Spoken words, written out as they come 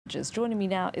messages. Joining me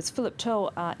now is Philip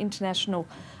Turle, our International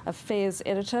Affairs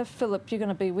Editor. Philip, you're going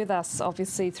to be with us,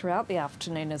 obviously, throughout the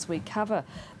afternoon as we cover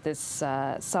this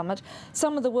summit.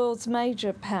 Some of the world's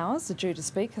major powers are due to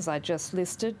speak, as I just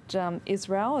listed,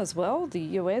 Israel as well, the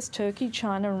US, Turkey,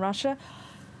 China and Russia.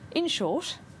 In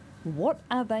short, what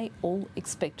are they all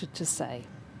expected to say?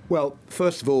 Well,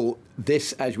 first of all,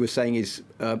 this, as you were saying, is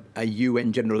a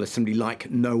UN General Assembly like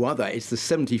no other. It's the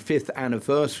 75th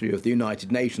anniversary of the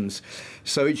United Nations.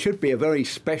 So it should be a very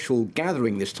special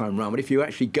gathering this time round. But if you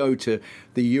actually go to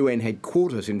the UN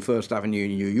headquarters in First Avenue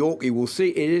in New York, you will see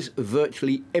it is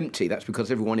virtually empty. That's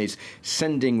because everyone is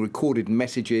sending recorded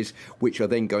messages, which are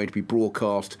then going to be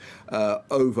broadcast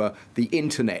over the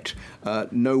internet.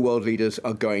 No world leaders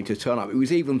are going to turn up. It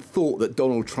was even thought that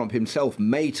Donald Trump himself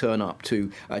may turn up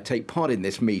to take part in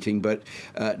this meeting, but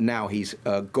now he's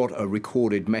got a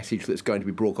recorded message that's going to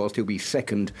be broadcast. He'll be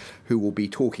second who will be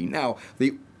talking. Now,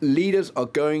 the leaders are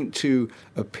going to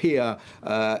appear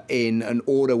in an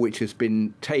order which has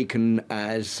been taken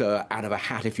as out of a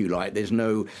hat, if you like. There's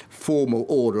no formal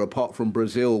order apart from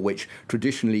Brazil, which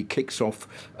traditionally kicks off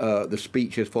the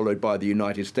speeches, followed by the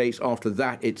United States. After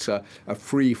that, it's a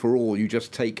free-for-all. You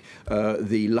just take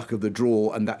the luck of the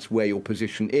draw, and that's where your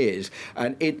position is.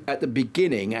 And at the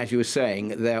beginning, as you were saying,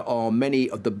 there are many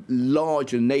of the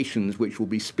larger nations which will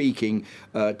be speaking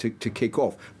to kick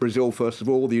off. Brazil, first of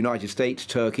all, the United States,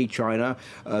 Turkey, China.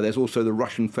 There's also the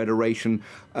Russian Federation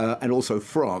and also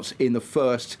France in the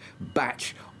first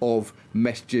batch of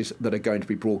messages that are going to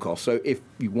be broadcast. So if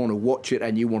you want to watch it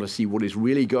and you want to see what is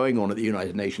really going on at the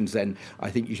United Nations, then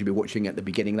I think you should be watching at the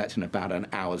beginning. That's in about an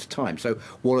hour's time. So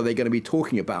what are they going to be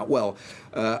talking about? Well,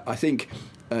 I think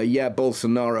Jair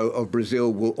Bolsonaro of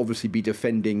Brazil will obviously be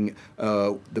defending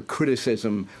the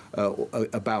criticism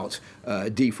about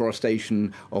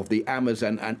deforestation of the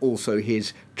Amazon and also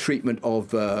his treatment of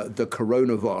the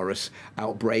coronavirus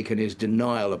outbreak and his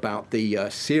denial about the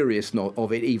seriousness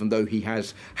of it, even though he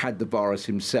has had the virus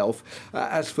himself.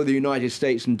 As for the United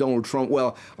States and Donald Trump,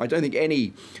 well, I don't think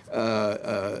any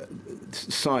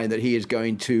sign that he is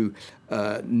going to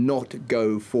not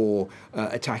go for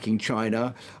attacking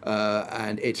China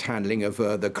and its handling of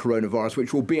the coronavirus,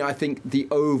 which will be, I think, the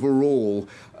overall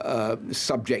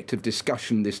subject of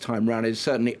discussion this time round. It's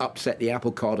certainly upset the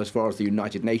apple cart as far as the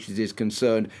United Nations is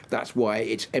concerned. That's why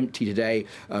it's empty today,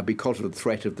 because of the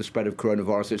threat of the spread of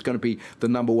coronavirus. It's going to be the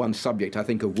 #1 subject, I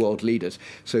think, of world leaders.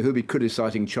 So he'll be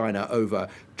criticising China over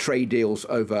trade deals,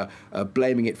 over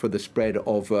blaming it for the spread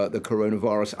of the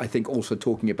coronavirus. I think also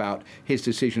talking about his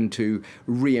decision to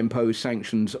reimpose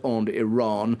sanctions on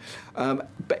Iran.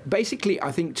 Basically,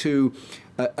 I think to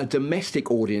a domestic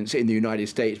audience in the United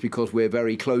States, because we're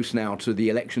very close now to the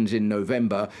elections in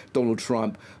November. Donald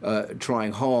Trump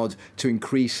trying hard to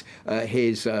increase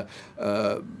his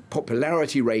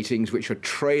popularity ratings, which are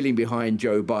trailing behind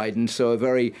Joe Biden. So a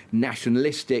very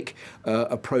nationalistic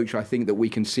approach, I think, that we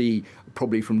can see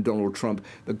probably from Donald Trump.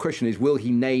 The question is, will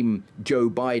he name Joe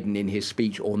Biden in his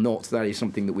speech or not? That is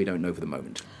something that we don't know for the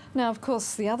moment. Now, of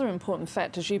course, the other important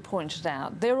fact, as you pointed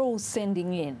out, they're all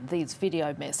sending in these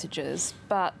video messages,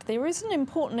 but there is an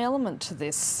important element to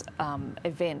this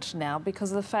event now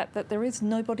because of the fact that there is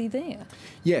nobody there.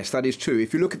 Yes, that is true.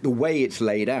 If you look at the way it's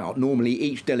laid out, normally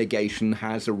each delegation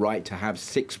has a right to have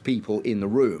 6 people in the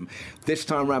room. This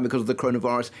time around, because of the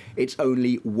coronavirus, it's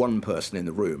only 1 person in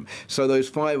the room. So those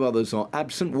 5 others are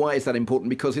absent. Why is that important?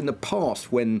 Because in the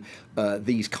past, when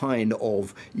these kind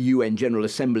of UN General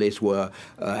Assemblies were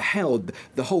held,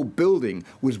 the whole building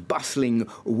was bustling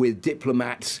with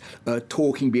diplomats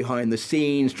talking behind the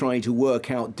scenes, trying to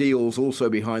work out deals also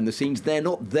behind the scenes. They're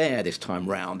not there this time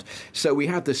round. So we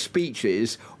have the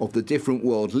speeches of the different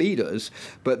world leaders,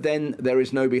 but then there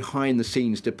is no behind the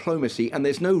scenes diplomacy, and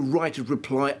there's no right of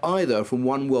reply either from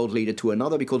one world leader to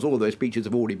another, because all of those speeches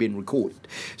have already been recorded.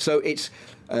 So it's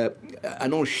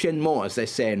an enchaînement, as they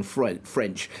say in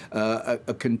French,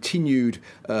 a continued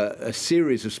a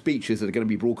series of speeches that are going to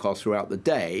be broadcast throughout the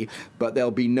day, but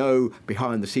there'll be no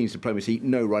behind-the-scenes diplomacy,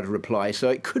 no right of reply. So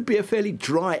it could be a fairly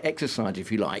dry exercise,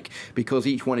 if you like, because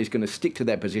each one is going to stick to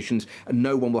their positions and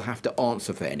no one will have to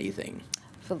answer for anything.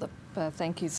 Philip, thank you so